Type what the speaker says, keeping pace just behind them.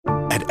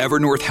At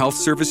Evernorth Health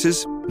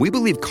Services, we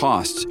believe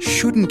costs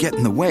shouldn't get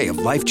in the way of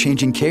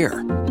life-changing care,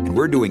 and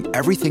we're doing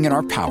everything in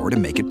our power to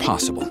make it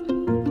possible.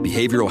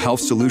 Behavioral health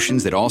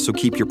solutions that also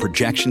keep your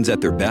projections at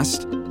their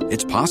best?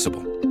 It's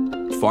possible.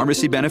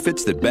 Pharmacy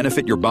benefits that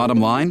benefit your bottom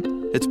line?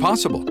 It's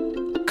possible.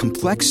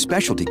 Complex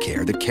specialty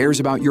care that cares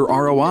about your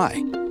ROI?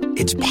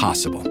 It's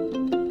possible.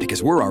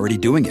 Because we're already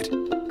doing it.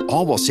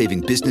 All while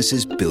saving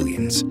businesses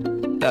billions.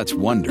 That's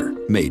Wonder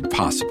made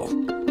possible.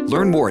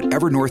 Learn more at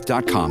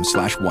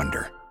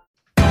evernorth.com/wonder.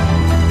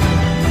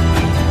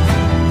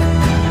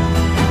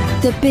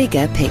 The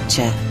Bigger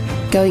Picture.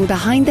 Going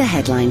behind the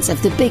headlines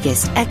of the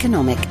biggest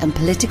economic and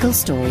political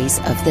stories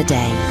of the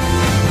day.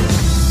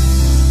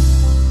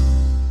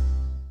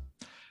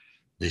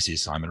 This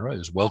is Simon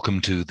Rose.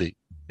 Welcome to The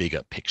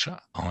Bigger Picture.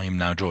 I am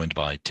now joined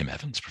by Tim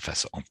Evans,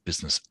 Professor of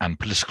Business and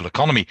Political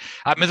Economy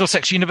at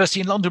Middlesex University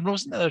in London.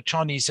 Wasn't there a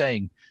Chinese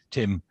saying,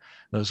 Tim,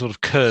 a sort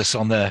of curse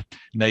on their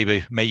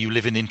neighbour, may you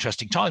live in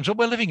interesting times? Well,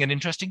 we're living in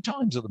interesting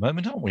times at the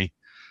moment, aren't we?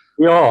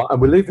 We are, and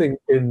we're living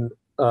in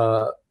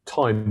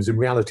times, in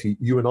reality,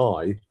 you and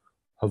I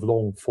have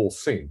long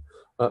foreseen.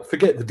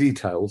 Forget the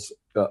details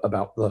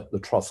about the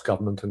Truss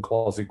government and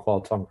Kwasi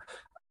Kwarteng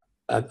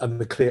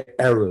and the clear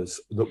errors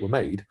that were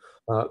made.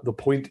 The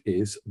point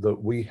is that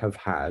we have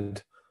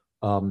had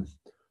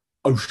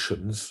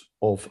oceans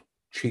of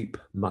cheap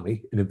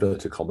money, in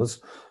inverted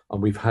commas,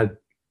 and we've had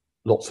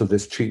lots of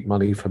this cheap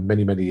money for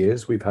many, many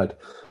years. We've had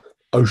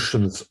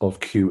oceans of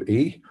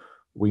QE.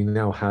 We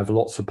now have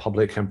lots of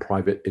public and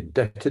private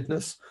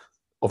indebtedness.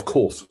 Of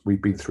course,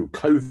 we've been through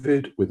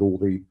COVID with all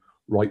the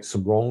rights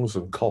and wrongs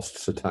and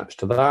costs attached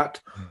to that.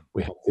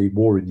 We have the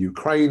war in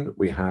Ukraine.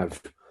 We have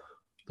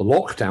the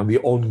lockdown, the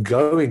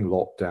ongoing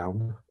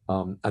lockdown,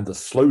 and the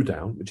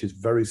slowdown, which is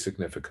very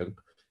significant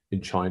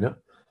in China.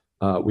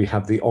 We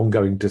have the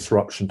ongoing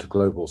disruption to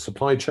global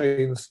supply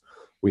chains.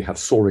 We have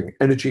soaring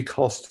energy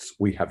costs.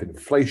 We have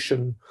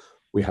inflation.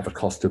 We have a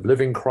cost of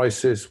living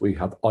crisis. We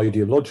have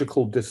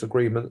ideological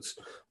disagreements.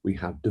 We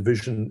have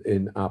division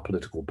in our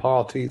political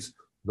parties,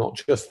 not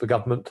just the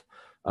government.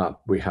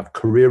 We have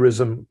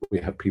careerism. We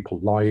have people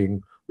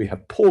lying. We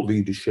have poor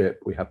leadership.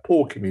 We have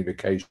poor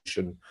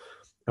communication.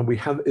 And we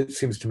have, it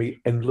seems to me,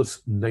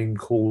 endless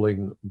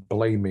name-calling,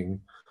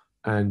 blaming,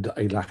 and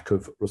a lack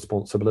of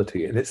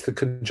responsibility. And it's the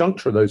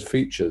conjuncture of those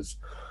features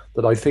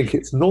that I think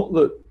it's not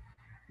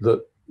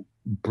that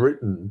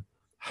Britain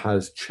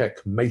has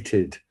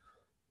checkmated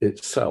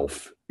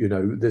itself. You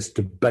know, this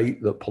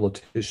debate that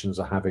politicians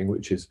are having,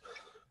 which is,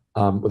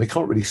 well, they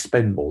can't really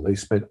spend more. They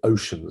spend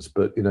oceans,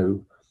 but, you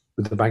know,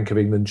 with the Bank of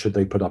England, should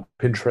they put up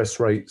interest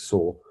rates,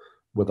 or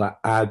will that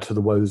add to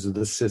the woes of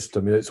the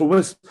system? You know, it's a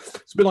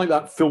bit like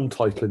that film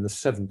title in the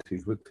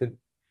 70s with Clint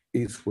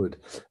Eastwood,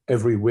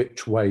 Every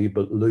Which Way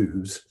But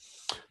Lose.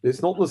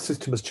 It's not the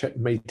system has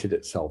checkmated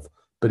itself,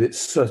 but it's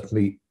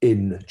certainly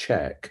in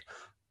check.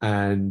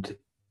 And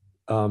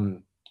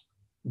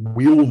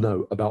we all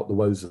know about the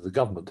woes of the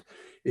government.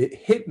 It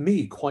hit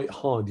me quite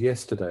hard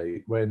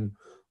yesterday when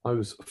I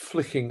was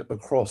flicking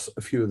across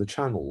a few of the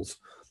channels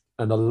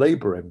and a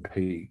Labour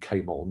MP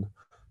came on,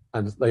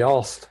 and they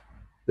asked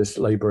this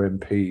Labour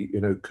MP, you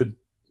know,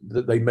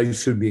 that they may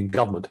soon be in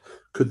government,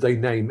 could they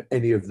name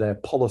any of their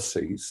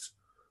policies?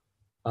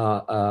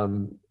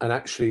 And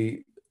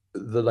actually,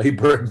 the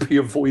Labour MP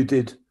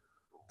avoided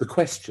the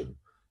question.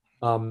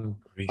 And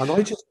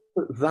I just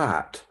put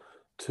that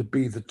to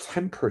be the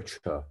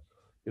temperature.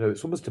 You know,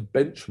 it's almost a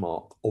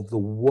benchmark of the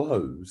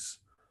woes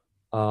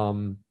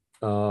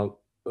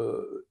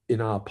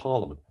in our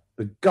parliament.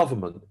 The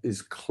government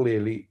is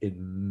clearly in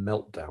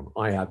meltdown.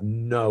 I have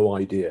no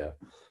idea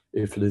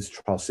if Liz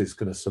Truss is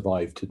going to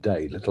survive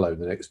today, let alone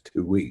the next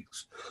 2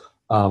 weeks.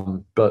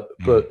 But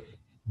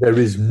there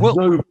is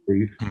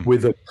nobody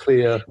with a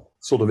clear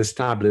sort of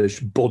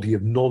established body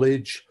of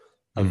knowledge,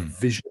 a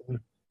vision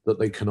that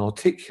they can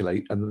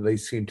articulate, and that they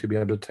seem to be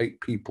able to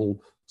take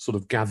people, sort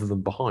of gather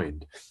them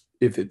behind.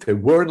 If there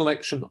were an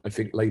election, I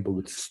think Labour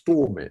would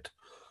storm it.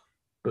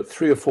 But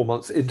 3 or 4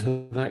 months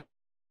into that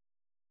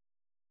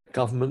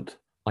government,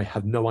 I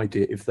have no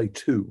idea if they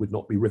too would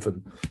not be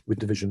riven with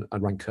division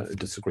and rancor and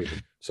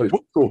disagreement. So it's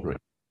extraordinary.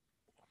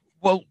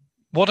 Well,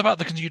 what about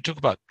you talk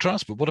about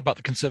Truss, but what about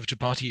the Conservative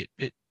Party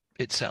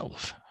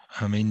itself?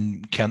 I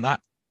mean, can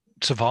that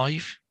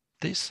survive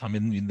this? I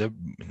mean,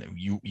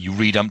 you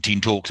read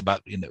umpteen talks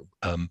about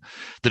the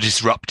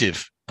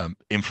disruptive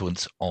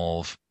influence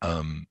of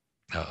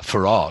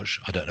Farage.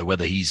 I don't know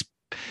whether he's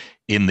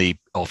in the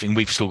offing.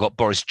 We've still got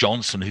Boris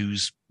Johnson,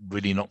 who's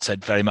really not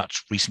said very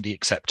much recently,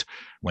 except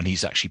when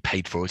he's actually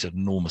paid for it at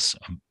enormous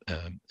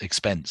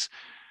expense.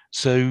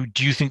 So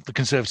do you think the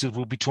Conservatives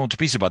will be torn to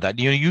pieces by that?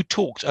 You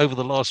talked over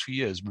the last few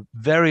years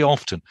very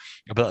often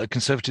about the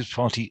Conservative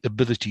Party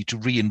ability to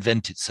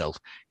reinvent itself.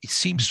 It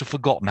seems to have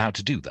forgotten how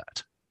to do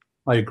that.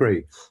 I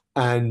agree.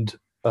 And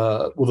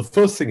well, the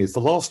first thing is, the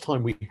last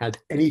time we had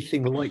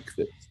anything like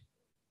this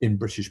in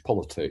British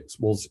politics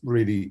was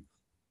really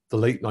the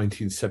late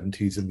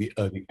 1970s and the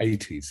early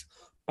 80s.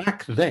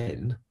 Back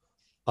then,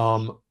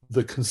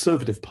 the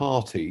Conservative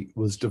Party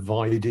was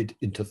divided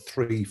into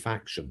three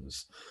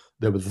factions.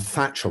 There were the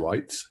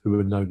Thatcherites, who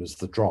were known as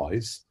the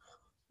Dries.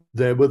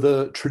 There were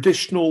the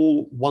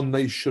traditional One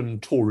Nation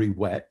Tory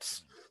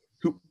Wets,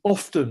 who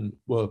often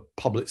were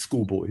public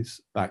schoolboys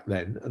back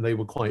then, and they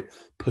were quite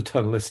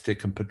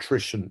paternalistic and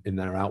patrician in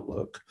their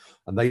outlook.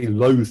 And they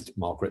loathed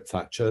Margaret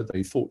Thatcher.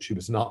 They thought she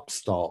was an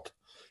upstart,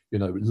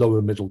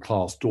 lower middle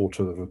class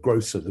daughter of a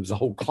grocer. There was a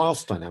whole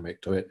class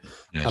dynamic to it,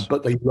 Yes.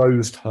 but they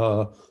loathed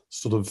her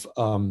sort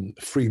of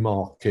free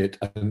market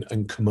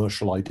and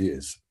commercial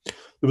ideas.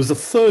 There was a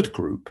third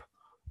group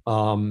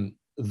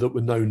that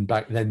were known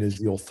back then as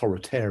the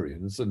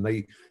authoritarians, and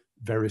they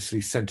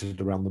variously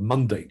centered around the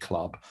Monday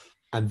Club,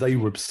 and they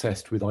were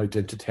obsessed with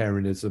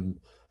identitarianism.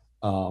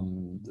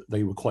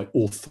 They were quite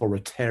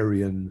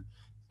authoritarian,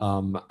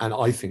 and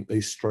I think they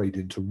strayed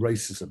into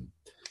racism.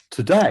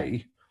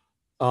 Today,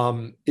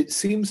 it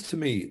seems to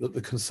me that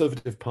the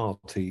Conservative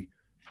Party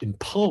in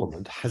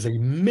Parliament has a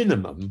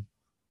minimum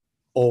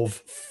of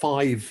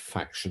 5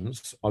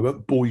 factions. I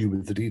won't bore you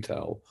with the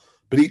detail,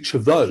 but each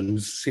of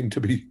those seem to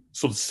be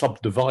sort of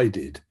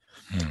subdivided.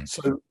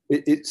 So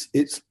it's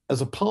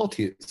as a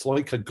party, it's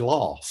like a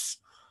glass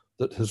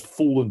that has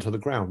fallen to the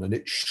ground, and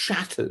it's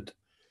shattered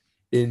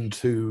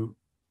into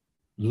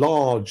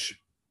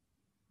large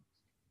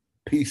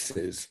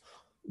pieces,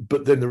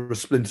 but then there are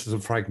splinters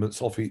and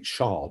fragments off each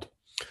shard.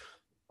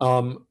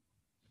 The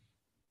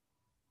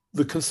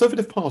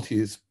Conservative Party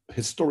is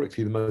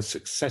historically the most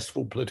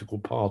successful political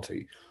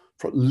party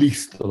for at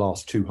least the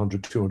last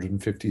 200,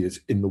 250 years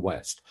in the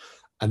West.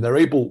 And they're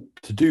able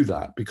to do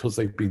that because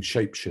they've been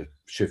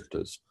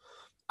shapeshifters,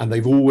 and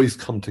they've always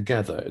come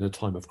together in a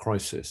time of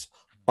crisis.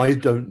 I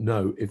don't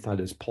know if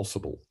that is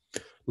possible.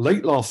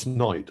 Late last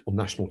night on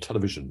national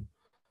television,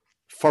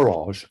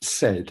 Farage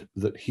said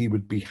that he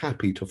would be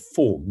happy to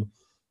form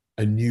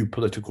a new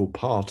political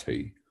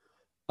party,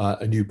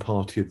 a new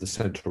party of the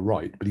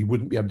centre-right, but he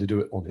wouldn't be able to do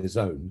it on his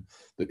own,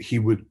 that he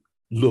would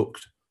look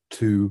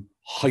to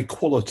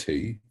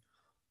high-quality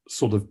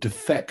sort of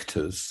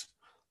defectors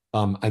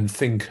and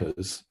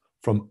thinkers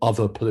from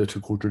other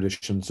political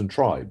traditions and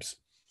tribes.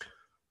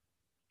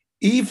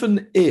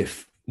 Even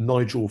if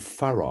Nigel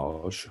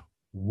Farage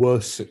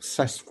were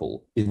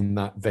successful in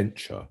that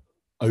venture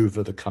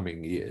over the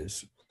coming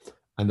years,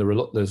 and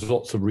there's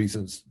lots of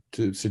reasons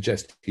to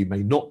suggest he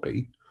may not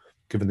be,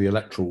 given the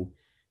electoral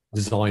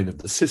design of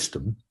the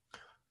system,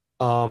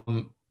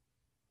 in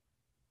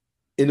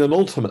an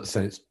ultimate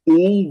sense,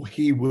 all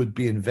he would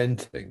be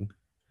inventing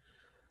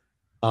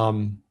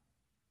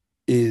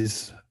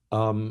is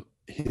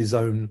his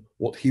own,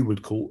 what he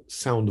would call,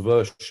 sound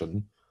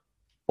version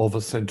of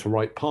a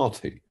centre-right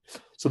party.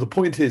 So the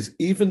point is,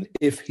 even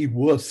if he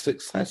were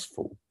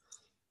successful,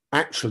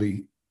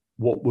 actually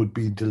what would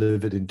be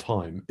delivered in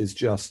time is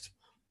just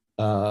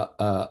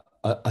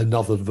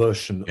another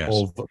version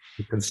of the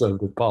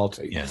Conservative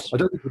Party. Yes. I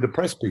don't think to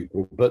depress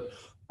people, but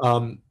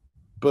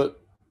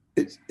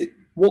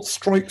what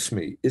strikes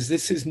me is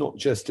this is not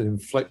just an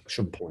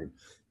inflection point.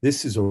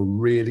 This is a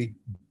really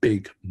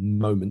big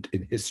moment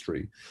in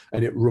history,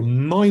 and it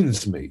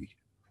reminds me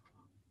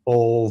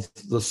of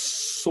the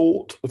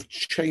sort of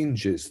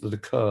changes that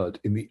occurred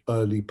in the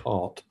early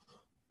part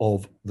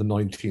of the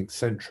 19th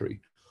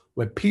century,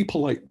 where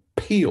people like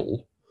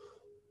Peel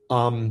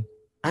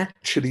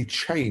actually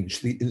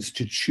changed the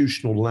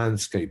institutional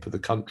landscape of the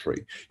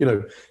country.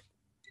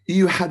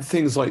 You had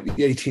things like the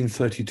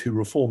 1832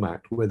 Reform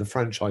Act, where the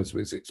franchise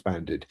was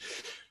expanded.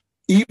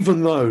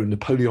 Even though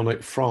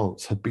Napoleonic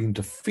France had been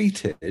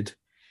defeated,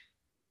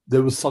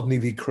 there was suddenly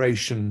the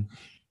creation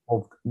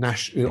of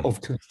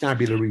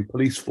constabulary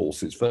police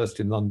forces,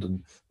 first in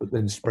London, but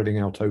then spreading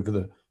out over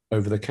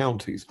the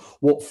counties.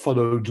 What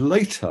followed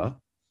later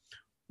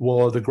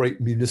were the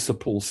great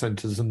municipal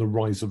centres and the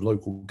rise of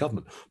local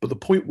government. But the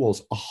point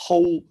was, a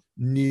whole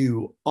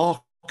new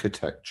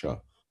architecture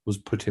was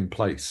put in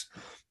place.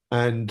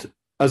 And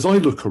as I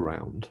look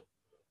around,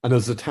 and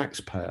as a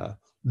taxpayer,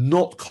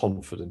 not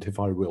confident if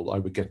I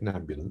would get an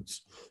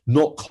ambulance,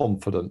 not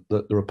confident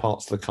that there are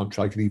parts of the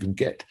country I could even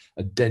get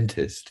a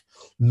dentist,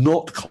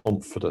 not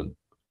confident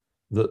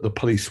that the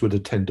police would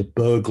attend a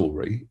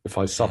burglary if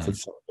I suffered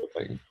such a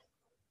thing.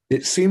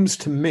 It seems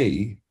to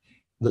me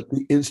that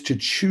the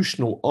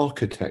institutional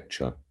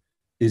architecture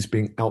is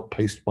being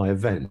outpaced by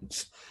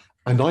events.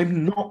 And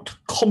I'm not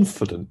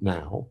confident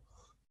now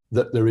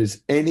that there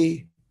is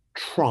any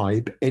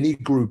tribe, any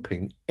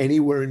grouping,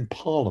 anywhere in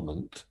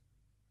Parliament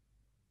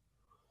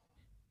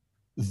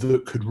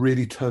that could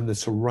really turn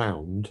this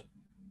around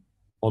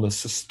on a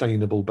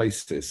sustainable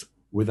basis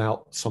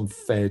without some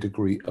fair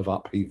degree of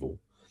upheaval.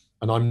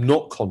 And I'm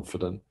not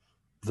confident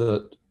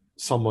that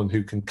someone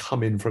who can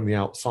come in from the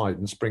outside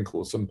and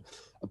sprinkle some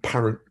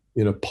apparent,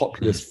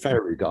 populist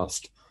fairy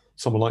dust,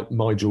 someone like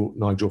Nigel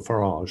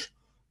Farage,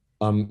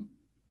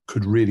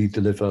 could really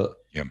deliver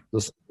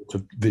the sort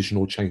of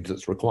visional change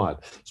that's required.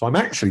 So I'm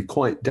actually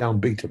quite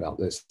downbeat about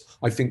this.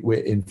 I think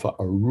we're in for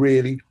a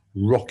really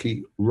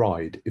rocky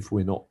ride if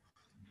we're not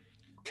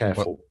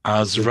careful.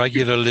 Well, as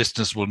regular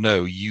listeners will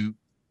know, you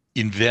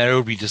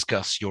invariably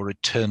discuss your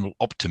eternal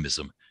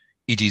optimism.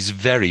 It is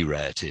very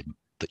rare, Tim,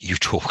 that you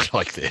talk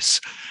like this.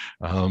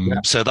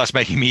 So that's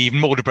making me even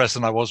more depressed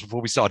than I was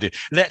before we started.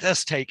 Let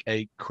us take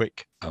a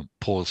quick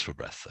pause for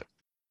breath, though.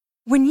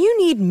 When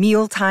you need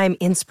mealtime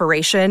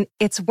inspiration,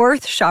 it's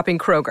worth shopping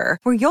Kroger,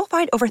 where you'll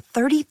find over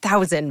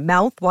 30,000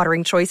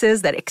 mouth-watering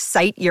choices that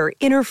excite your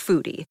inner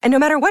foodie. And no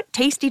matter what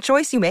tasty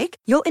choice you make,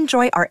 you'll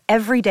enjoy our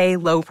everyday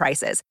low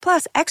prices,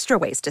 plus extra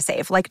ways to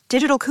save, like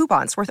digital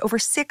coupons worth over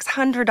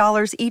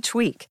 $600 each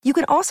week. You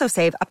can also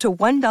save up to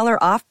 $1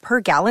 off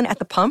per gallon at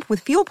the pump with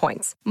fuel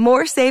points.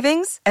 More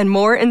savings and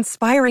more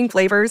inspiring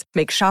flavors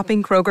make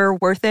shopping Kroger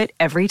worth it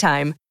every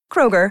time.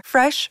 Kroger,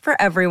 fresh for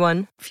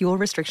everyone. Fuel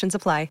restrictions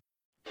apply.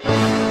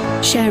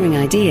 Sharing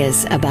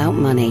ideas about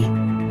money.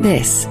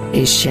 This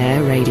is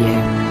Share Radio.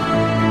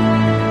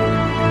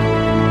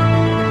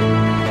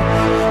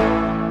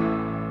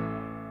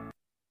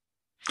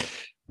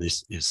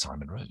 This is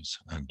Simon Rose,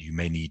 and you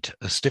may need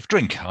a stiff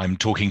drink. I'm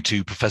talking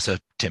to Professor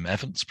Tim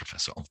Evans,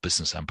 Professor of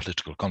Business and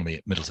Political Economy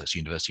at Middlesex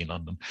University in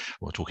London.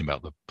 We're talking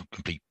about the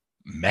complete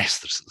mess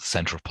that's at the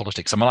centre of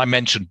politics. I mean, I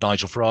mentioned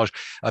Nigel Farage.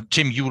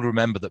 Tim, you will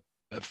remember that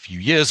a few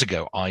years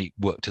ago, I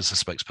worked as a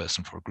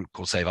spokesperson for a group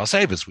called Save Our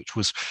Savers, which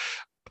was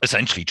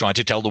essentially trying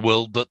to tell the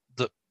world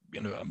that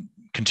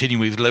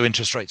continuing with low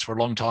interest rates for a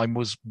long time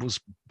was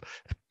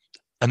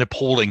an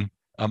appalling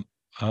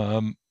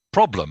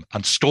problem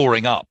and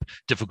storing up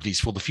difficulties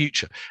for the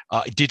future.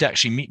 I did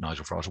actually meet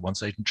Nigel Farage at one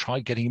stage and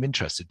tried getting him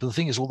interested. But the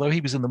thing is, although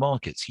he was in the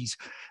markets, he's,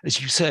 as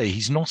you say,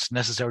 he's not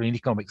necessarily an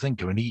economic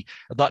thinker, and he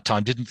at that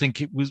time didn't think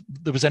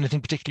there was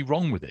anything particularly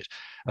wrong with it.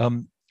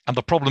 And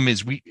the problem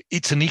is,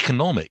 it's an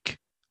economic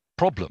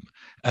problem.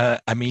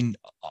 I mean,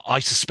 I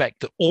suspect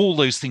that all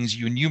those things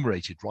you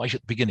enumerated right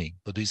at the beginning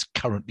that is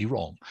currently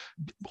wrong,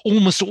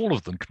 almost all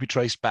of them can be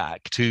traced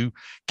back to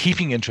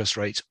keeping interest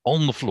rates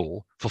on the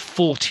floor for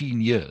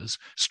 14 years,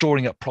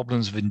 storing up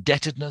problems of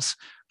indebtedness,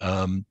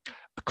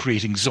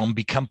 creating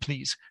zombie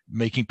companies,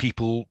 making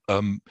people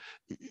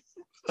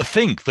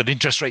think that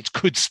interest rates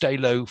could stay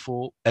low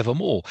for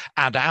evermore.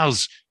 And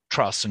as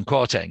Truss and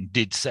Kwarteng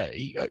did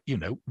say,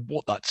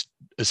 what that's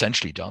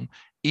essentially done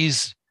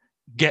is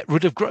get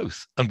rid of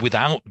growth. And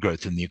without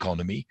growth in the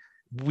economy,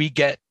 we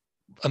get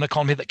an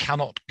economy that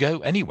cannot go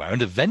anywhere.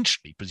 And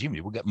eventually, presumably,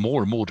 we'll get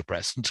more and more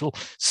depressed until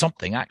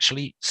something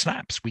actually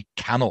snaps. We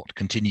cannot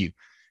continue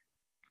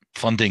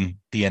funding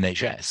the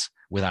NHS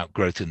without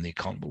growth in the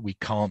economy. We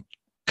can't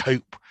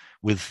cope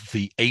with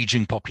the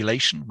aging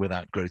population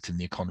without growth in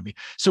the economy.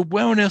 So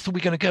where on earth are we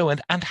going to go?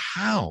 And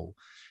how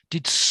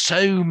did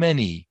so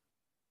many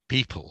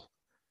people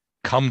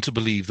come to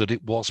believe that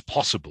it was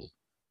possible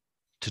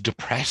to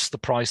depress the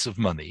price of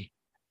money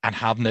and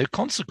have no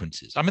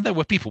consequences? I mean, there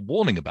were people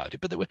warning about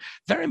it, but they were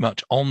very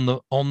much on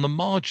the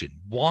margin.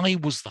 Why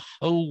was the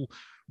whole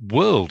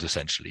world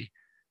essentially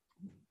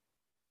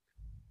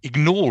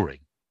ignoring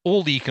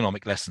all the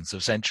economic lessons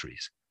of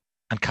centuries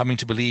and coming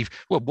to believe,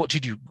 well, what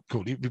did you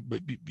call it?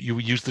 You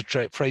used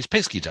the phrase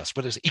pixie dust,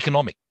 but it's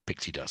economic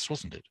pixie dust,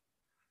 wasn't it?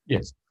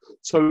 Yes.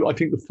 So I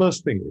think the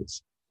first thing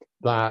is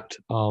that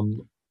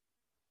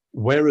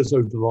whereas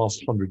over the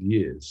last 100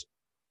 years,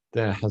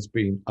 there has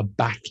been a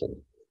battle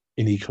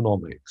in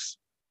economics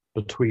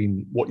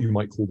between what you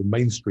might call the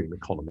mainstream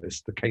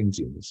economists, the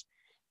Keynesians,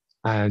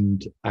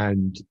 and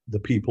the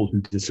people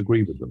who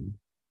disagree with them,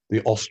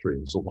 the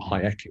Austrians or the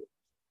Hayekians.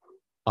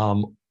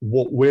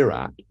 What we're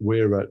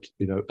at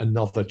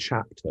another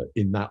chapter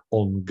in that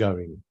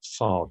ongoing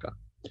saga.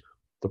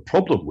 The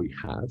problem we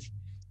have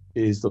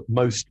is that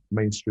most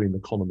mainstream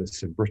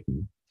economists in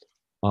Britain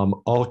are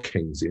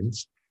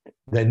Keynesians.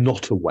 They're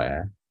not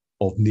aware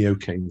of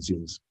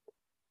neo-Keynesians,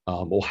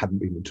 or haven't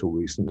been until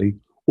recently,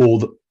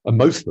 and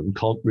most of them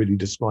can't really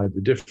describe the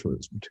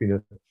difference between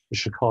a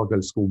Chicago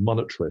School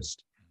monetarist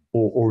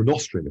or an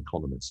Austrian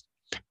economist.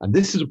 And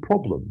this is a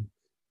problem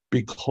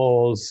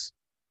because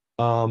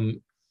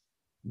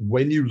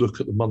when you look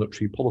at the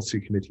Monetary Policy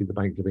Committee of the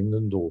Bank of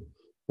England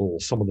or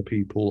some of the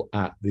people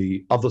at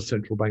the other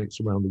central banks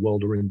around the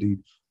world, or indeed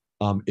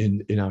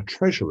in our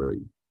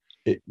Treasury,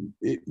 it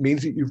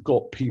means that you've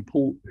got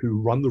people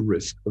who run the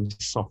risk of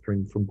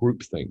suffering from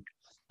groupthink.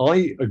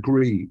 I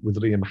agree with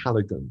Liam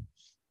Halligan,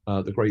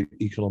 the great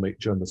economic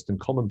journalist and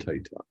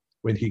commentator,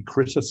 when he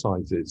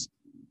criticizes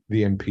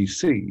the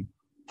MPC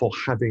for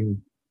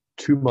having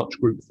too much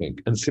groupthink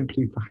and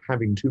simply for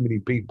having too many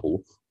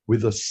people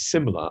with a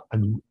similar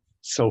and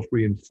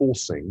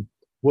self-reinforcing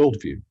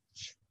worldview.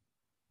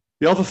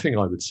 The other thing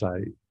I would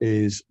say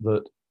is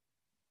that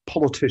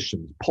politics,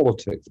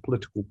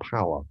 political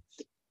power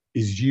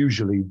is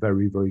usually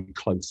very, very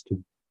close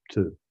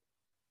to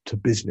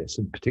business,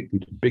 and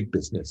particularly to big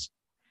business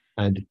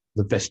and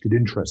the vested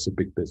interests of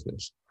big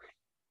business.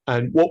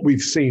 And what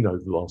we've seen over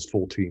the last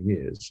 14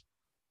 years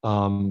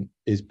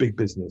is big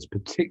business,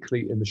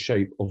 particularly in the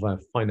shape of our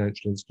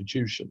financial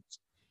institutions,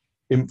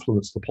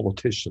 influence the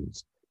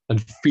politicians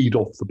and feed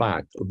off the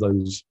back of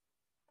those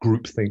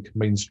groupthink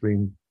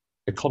mainstream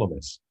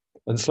economists.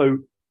 And so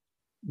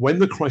when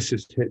the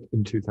crisis hit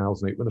in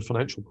 2008, when the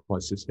financial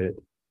crisis hit,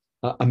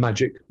 a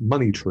magic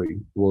money tree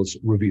was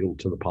revealed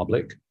to the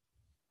public.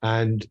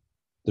 And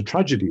the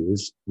tragedy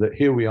is that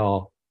here we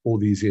are all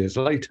these years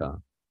later,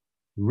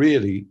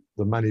 really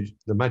the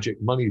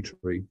magic money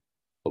tree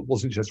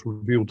wasn't just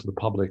revealed to the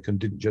public and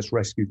didn't just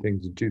rescue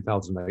things in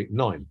 2008 and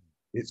 9.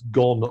 It's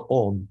gone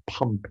on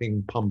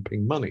pumping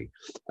money.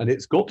 And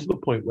it's got to the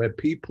point where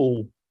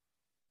people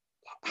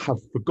have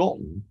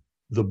forgotten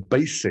the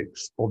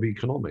basics of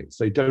economics.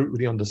 They don't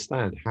really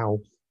understand how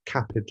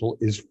capital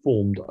is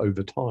formed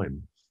over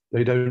time.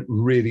 They don't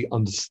really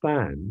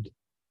understand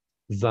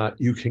that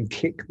you can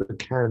kick the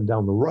can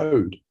down the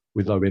road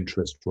with low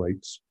interest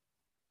rates,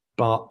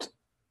 but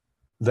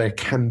there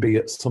can be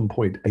at some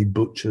point a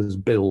butcher's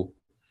bill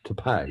to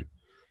pay.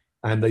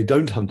 And they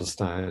don't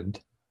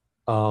understand,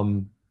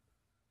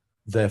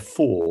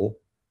 therefore,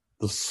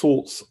 the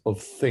sorts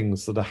of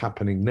things that are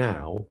happening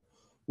now,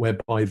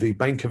 whereby the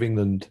Bank of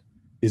England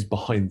is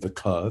behind the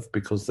curve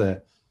because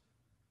they're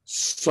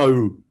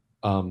so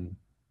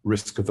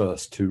risk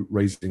averse to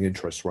raising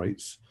interest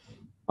rates.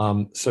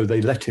 So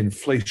they let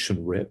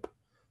inflation rip.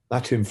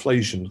 That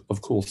inflation,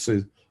 of course,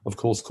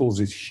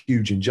 causes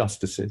huge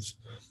injustices.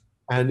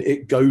 And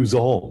it goes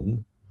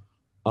on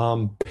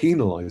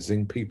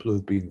penalizing people who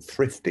have been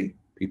thrifty,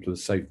 people who have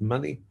saved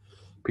money,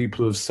 people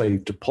who have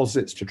saved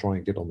deposits to try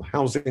and get on the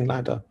housing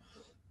ladder.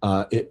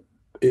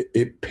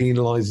 It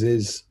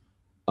penalizes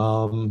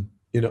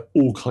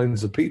all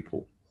kinds of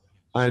people.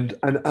 And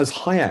as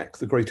Hayek,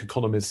 the great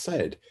economist,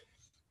 said,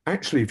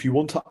 actually, if you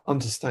want to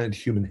understand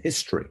human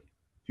history,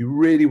 you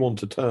really want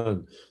to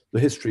turn the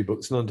history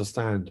books and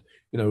understand,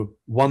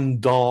 one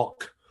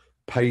dark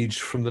page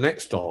from the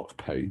next dark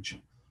page,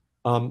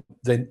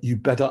 then you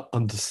better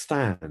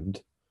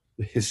understand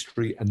the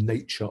history and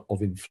nature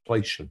of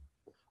inflation.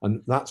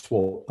 And that's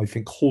what I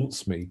think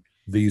haunts me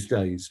these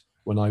days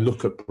when I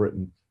look at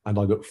Britain and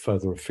I look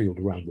further afield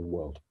around the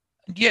world.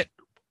 And yet,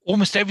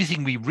 almost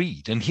everything we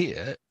read and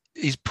hear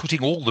is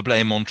putting all the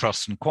blame on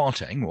Truss and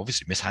Kwarteng, who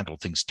obviously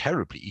mishandled things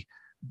terribly,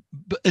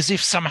 but as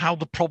if somehow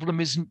the problem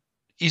is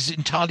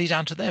entirely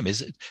down to them.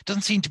 It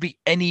doesn't seem to be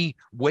any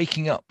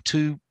waking up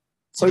to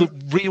the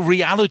real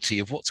reality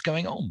of what's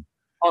going on.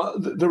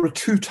 There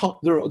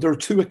are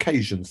two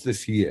occasions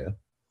this year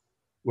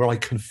where I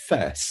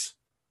confess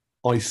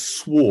I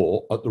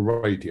swore at the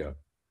radio.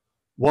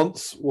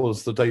 Once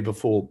was the day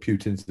before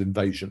Putin's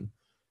invasion,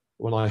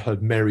 when I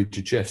heard Mary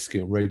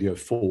Dejevsky on Radio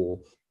 4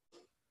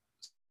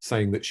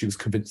 saying that she was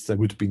convinced there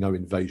would be no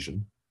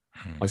invasion.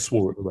 I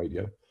swore at the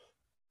radio.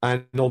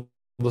 And on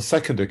the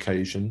second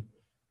occasion,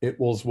 it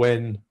was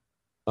when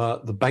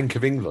the Bank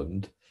of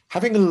England,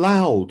 having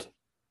allowed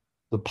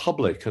the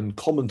public and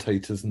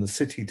commentators in the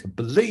city to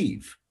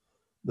believe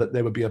that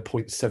there would be a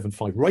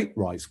 0.75 rate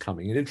rise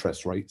coming in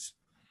interest rates,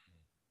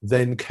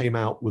 then came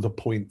out with a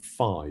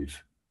 0.5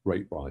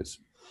 rate rise.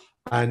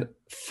 And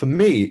for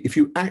me, if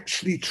you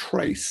actually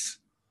trace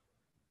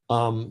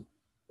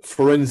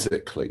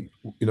forensically,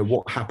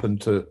 what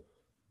happened to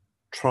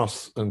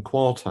Truss and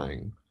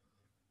Kwarteng,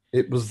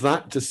 it was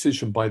that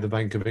decision by the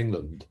Bank of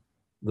England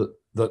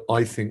that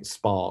I think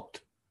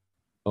sparked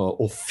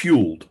or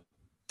fueled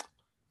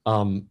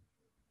the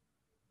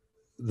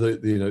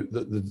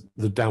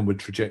downward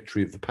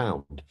trajectory of the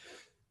pound.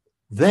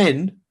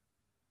 Then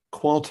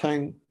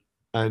Kwarteng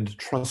and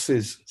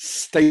Truss's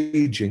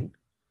staging,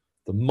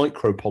 the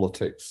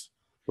micropolitics,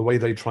 the way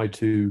they tried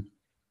to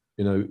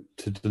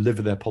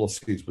deliver their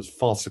policies was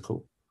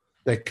farcical.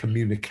 Their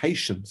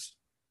communications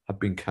have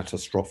been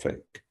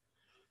catastrophic.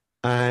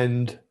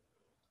 But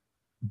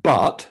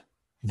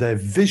their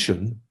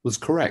vision was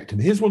correct.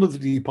 And here's one of the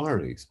deep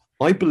ironies.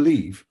 I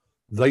believe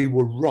they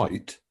were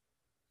right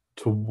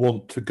to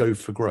want to go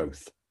for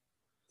growth.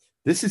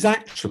 This is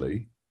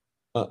actually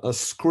a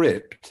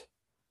script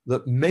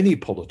that many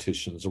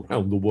politicians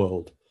around the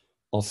world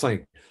are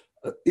saying.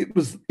 It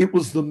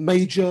was the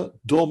major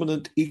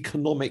dominant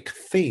economic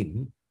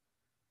theme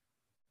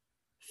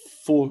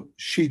for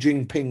Xi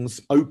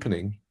Jinping's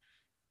opening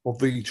of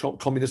the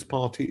Communist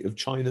Party of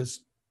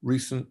China's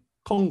recent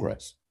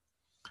Congress.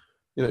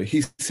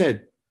 He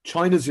said,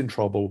 China's in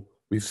trouble,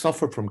 we've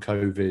suffered from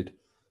COVID,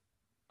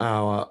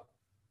 our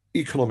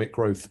economic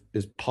growth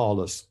is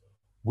parlous,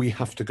 we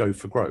have to go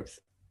for growth.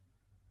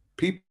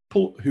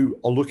 People who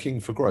are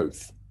looking for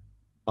growth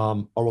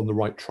are on the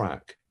right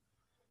track.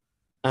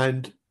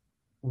 And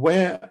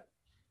where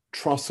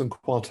Truss and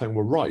Kwarteng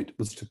were right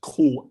was to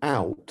call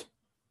out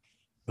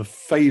the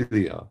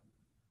failure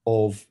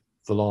of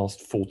the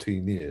last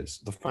 14 years,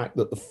 the fact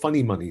that the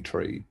funny money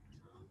tree,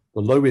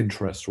 the low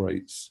interest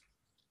rates,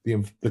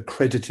 the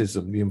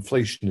creditism, the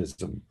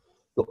inflationism,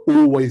 the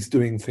always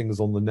doing things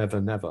on the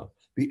never,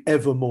 the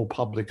ever more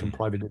public and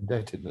private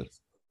indebtedness,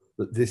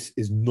 that this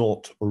is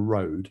not a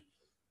road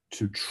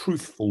to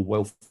truthful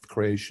wealth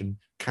creation,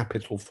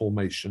 capital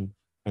formation,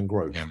 and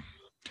growth. Yeah.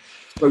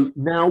 So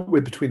now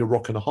we're between a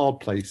rock and a hard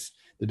place,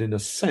 that in a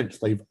sense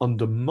they've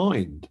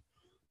undermined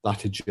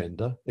that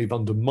agenda, they've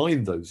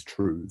undermined those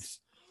truths.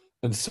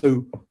 And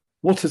so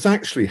what has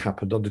actually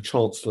happened under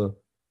Chancellor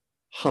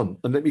Hunt,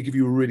 and let me give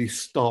you a really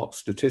stark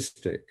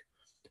statistic.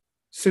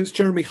 Since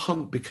Jeremy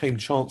Hunt became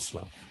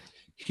Chancellor,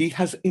 he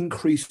has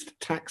increased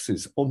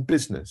taxes on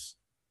business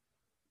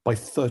by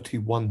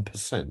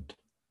 31%.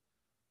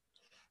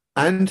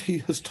 And he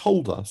has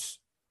told us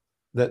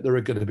that there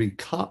are going to be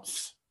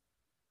cuts.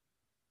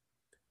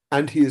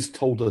 And he has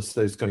told us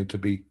there's going to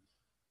be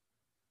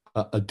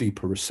a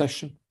deeper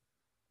recession.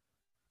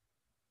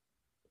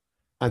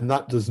 And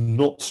that does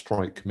not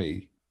strike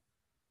me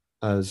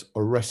as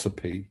a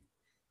recipe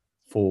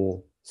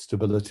for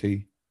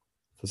stability,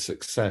 for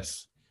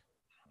success.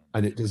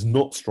 And it does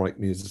not strike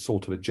me as the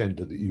sort of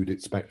agenda that you would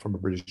expect from a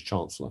British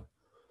Chancellor.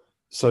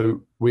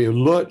 So we're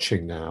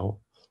lurching now.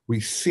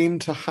 We seem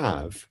to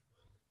have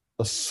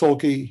a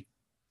soggy,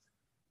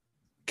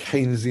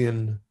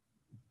 Keynesian,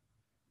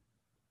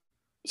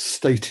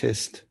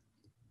 statist,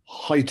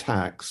 high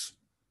tax,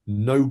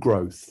 no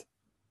growth,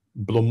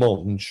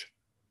 blancmange.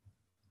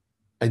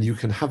 And you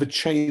can have a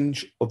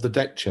change of the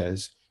deck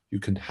chairs. You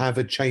can have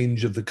a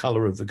change of the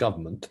colour of the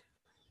government.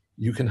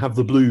 You can have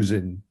the blues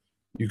in.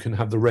 You can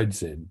have the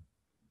reds in.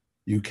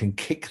 You can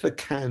kick the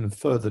can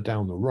further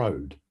down the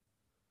road.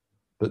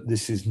 But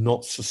this is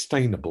not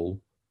sustainable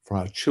for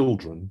our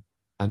children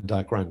and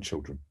our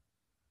grandchildren.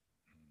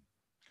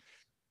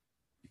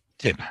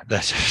 Tim,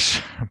 let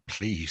us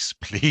please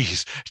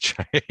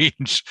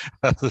change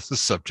the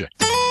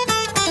subject.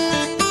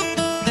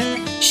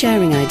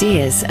 Sharing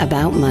ideas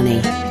about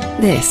money.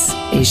 This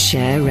is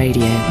Share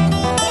Radio.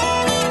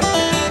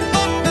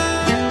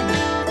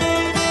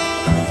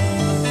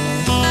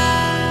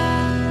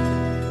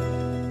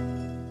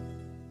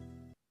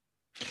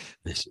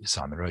 This is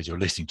Simon Rose. You're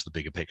listening to The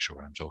Bigger Picture,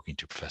 where I'm talking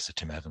to Professor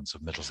Tim Evans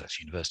of Middlesex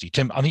University.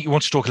 Tim, I think you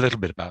want to talk a little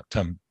bit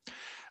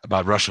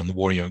about Russia and the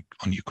war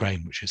on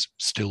Ukraine, which is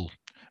still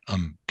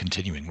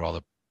continuing rather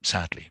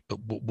sadly. But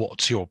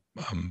what's your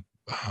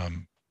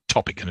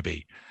topic going to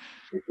be?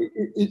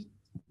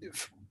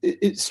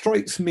 It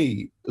strikes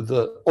me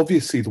that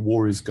obviously the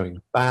war is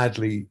going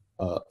badly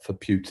for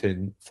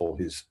Putin, for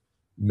his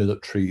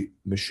military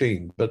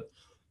machine. But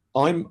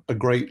I'm a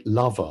great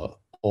lover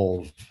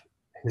of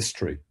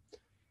history.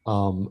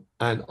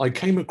 And I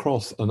came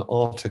across an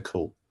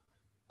article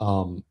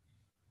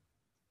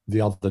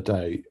the other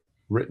day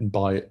written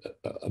by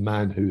a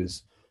man who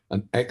is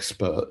an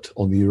expert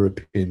on the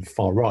European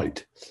far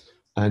right.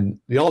 And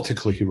the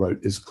article he wrote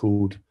is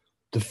called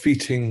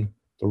Defeating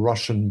the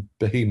Russian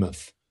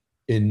Behemoth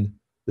in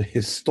the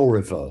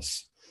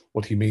Historiverse.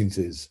 What he means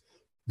is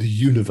the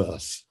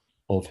universe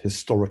of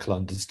historical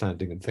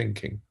understanding and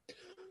thinking.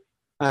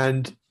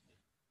 And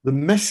the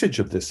message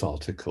of this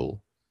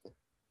article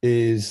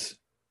is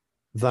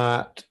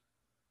that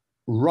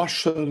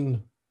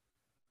Russian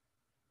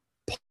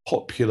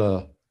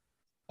popular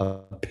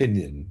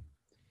opinion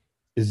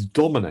is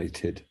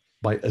dominated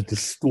by a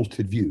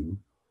distorted view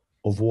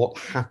of what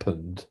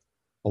happened,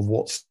 of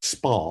what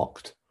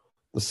sparked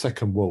the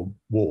Second World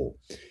War.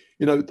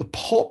 You know, the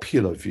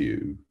popular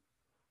view,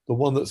 the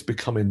one that's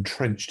become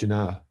entrenched in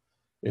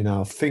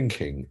our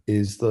thinking,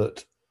 is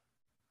that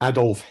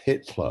Adolf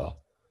Hitler,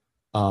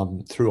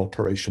 through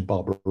Operation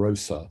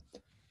Barbarossa,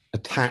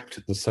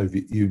 attacked the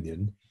Soviet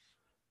Union,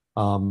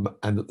 and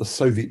that the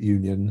Soviet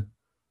Union,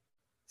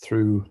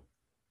 through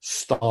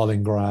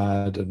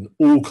Stalingrad and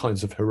all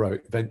kinds of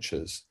heroic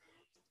ventures,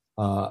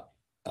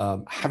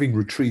 having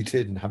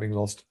retreated and having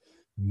lost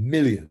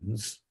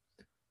millions,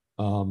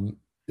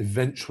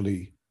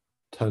 eventually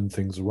turned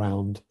things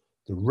around.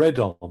 The Red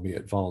Army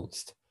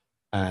advanced,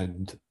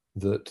 and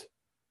that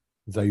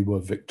they were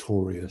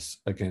victorious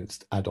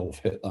against Adolf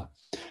Hitler.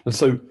 And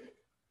so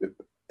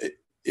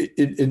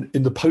in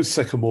the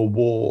post-Second World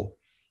War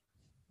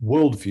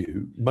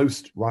worldview,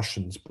 most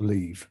Russians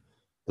believe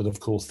that,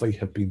 of course, they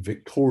have been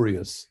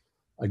victorious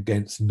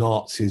against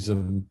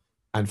Nazism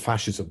and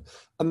fascism.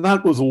 And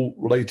that was all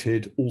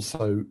related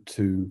also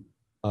to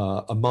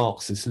a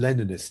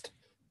Marxist-Leninist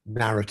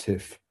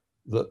narrative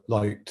that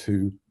liked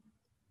to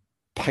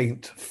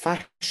paint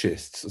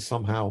fascists as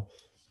somehow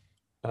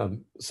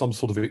some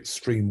sort of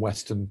extreme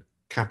Western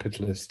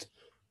capitalist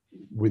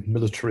with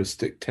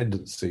militaristic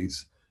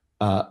tendencies.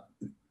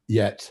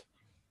 Yet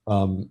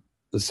the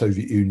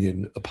Soviet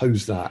Union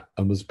opposed that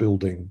and was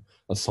building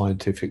a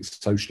scientific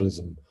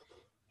socialism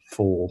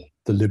for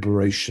the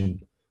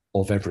liberation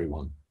of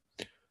everyone.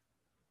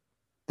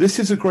 This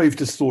is a grave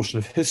distortion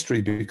of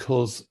history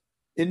because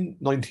in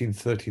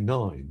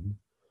 1939,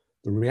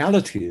 the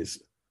reality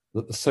is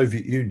that the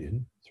Soviet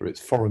Union, through its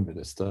foreign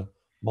minister,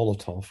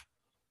 Molotov,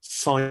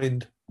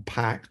 signed a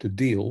pact, a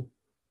deal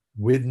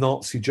with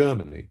Nazi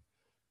Germany.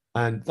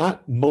 And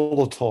that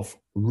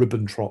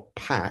Molotov-Ribbentrop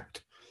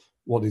Pact,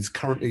 what is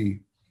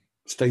currently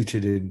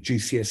stated in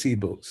GCSE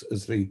books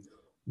as the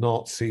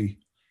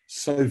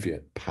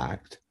Nazi-Soviet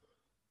Pact,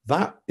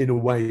 that in a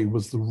way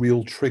was the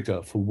real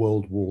trigger for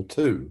World War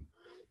II.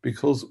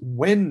 Because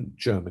when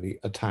Germany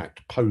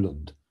attacked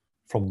Poland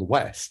from the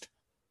West,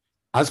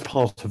 as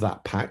part of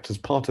that pact, as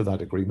part of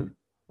that agreement,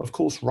 of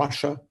course,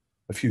 Russia,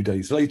 a few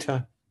days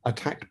later,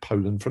 attacked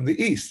Poland from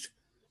the East,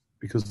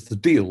 because the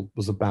deal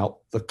was about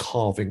the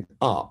carving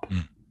up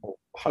of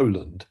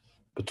Poland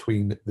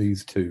between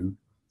these two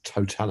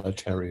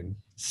totalitarian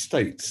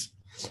states.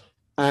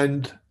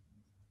 And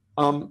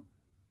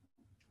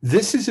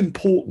this is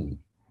important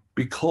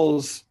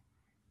because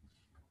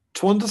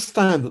to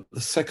understand that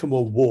the Second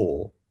World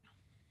War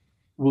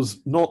was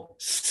not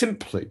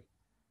simply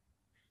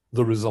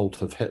the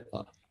result of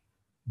Hitler,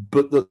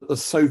 but that the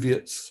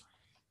Soviets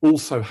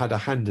also had a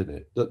hand in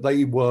it, that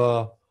they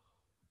were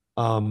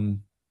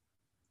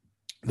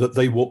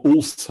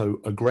also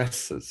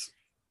aggressors,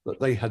 that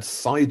they had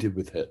sided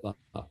with Hitler,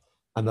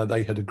 and that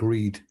they had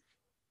agreed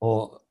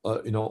on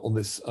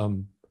this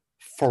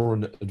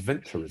foreign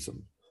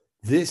adventurism.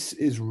 This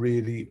is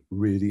really,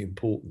 really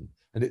important.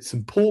 And it's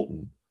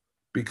important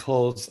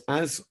because,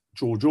 as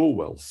George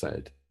Orwell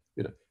said,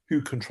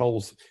 who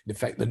controls, in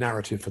effect, the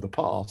narrative for the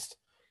past,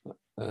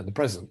 and the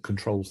present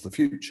controls the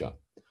future.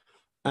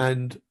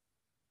 And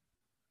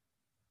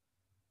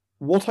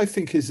what I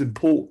think is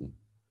important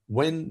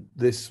when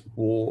this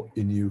war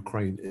in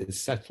Ukraine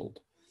is settled,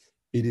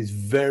 it is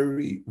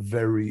very,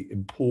 very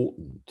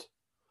important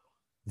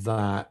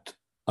that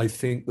I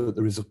think that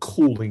there is a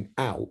calling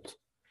out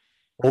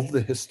of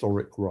the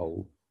historic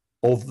role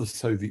of the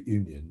Soviet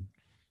Union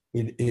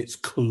in its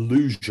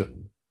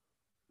collusion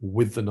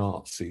with the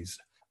Nazis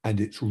and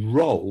its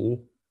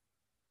role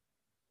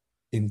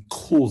in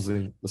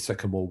causing the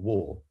Second World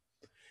War.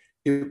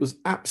 It was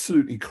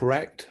absolutely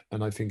correct,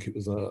 and I think it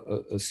was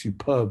a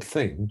superb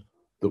thing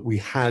that we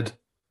had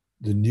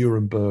the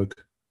Nuremberg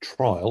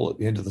trial at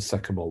the end of the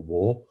Second World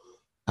War,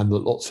 and that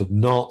lots of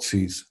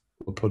Nazis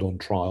were put on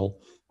trial,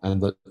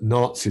 and that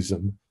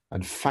Nazism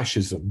and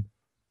fascism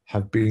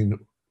have been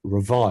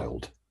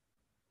reviled.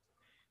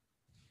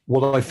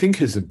 What I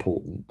think is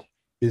important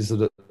is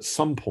that at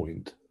some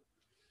point,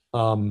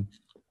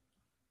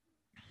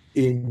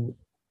 in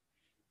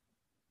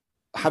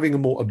having a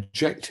more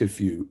objective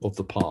view of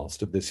the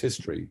past, of this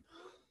history,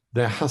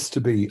 there has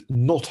to be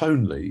not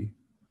only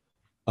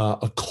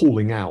a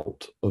calling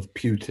out of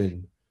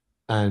Putin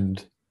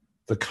and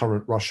the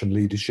current Russian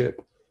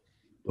leadership,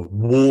 the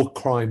war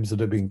crimes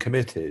that are being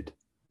committed,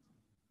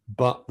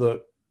 but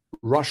that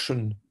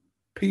Russian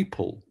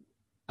people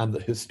and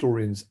the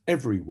historians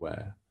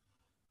everywhere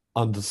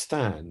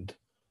understand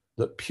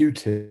that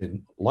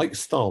Putin, like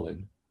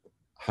Stalin,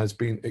 has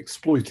been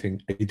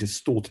exploiting a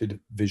distorted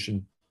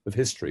vision of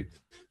history.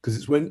 Because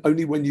it's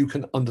only when you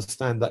can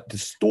understand that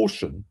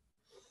distortion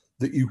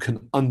that you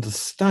can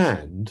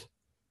understand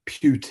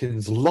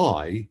Putin's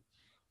lie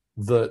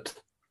that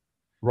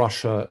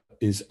Russia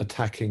is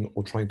attacking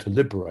or trying to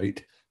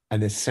liberate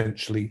an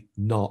essentially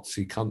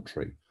Nazi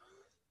country.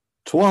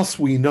 To us,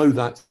 we know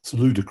that's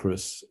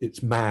ludicrous,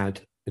 it's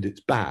mad, and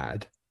it's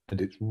bad,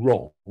 and it's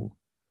wrong.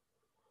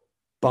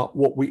 But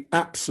what we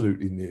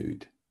absolutely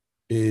need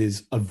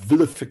is a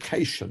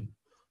vilification,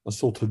 a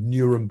sort of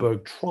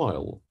Nuremberg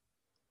trial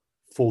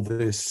for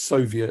this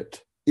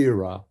Soviet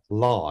era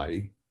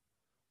lie.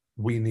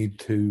 We need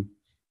to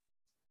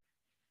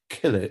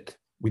kill it,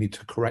 we need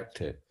to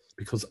correct it,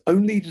 because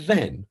only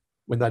then,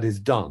 when that is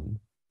done,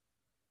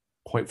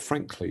 quite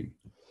frankly,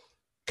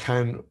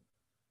 can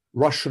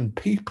Russian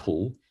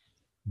people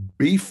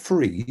be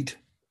freed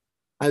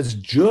as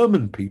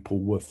German people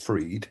were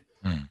freed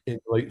in the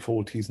late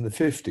 40s and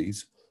the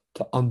 50s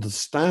to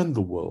understand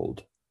the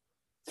world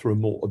through a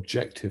more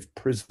objective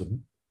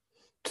prism,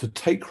 to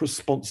take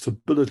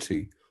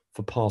responsibility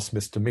for past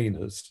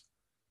misdemeanors,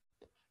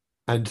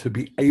 and to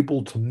be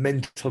able to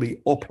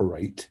mentally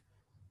operate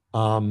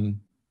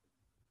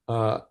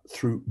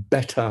through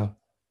better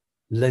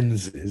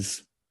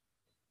lenses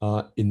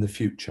in the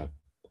future.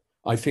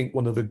 I think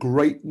one of the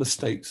great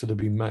mistakes that have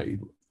been made,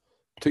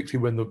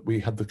 particularly when we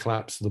had the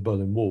collapse of the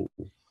Berlin Wall,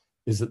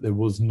 is that there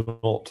was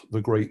not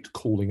the great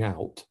calling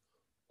out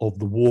of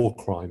the war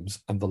crimes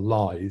and the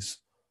lies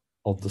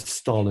of the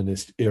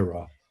Stalinist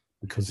era,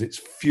 because it's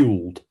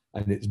fueled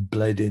and it's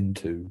bled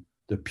into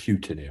the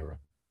Putin era.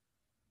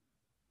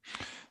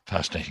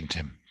 Fascinating,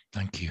 Tim.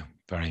 Thank you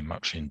very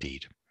much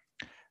indeed.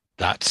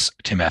 That's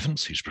Tim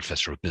Evans, who's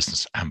Professor of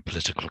Business and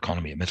Political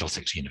Economy at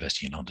Middlesex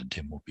University in London.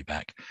 Tim will be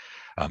back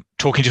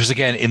talking to us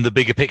again in the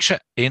bigger picture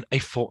in a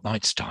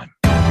fortnight's time.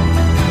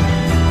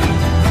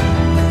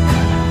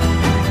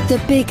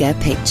 The Bigger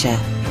Picture,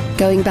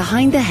 going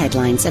behind the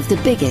headlines of the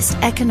biggest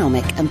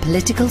economic and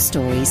political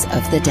stories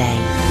of the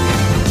day.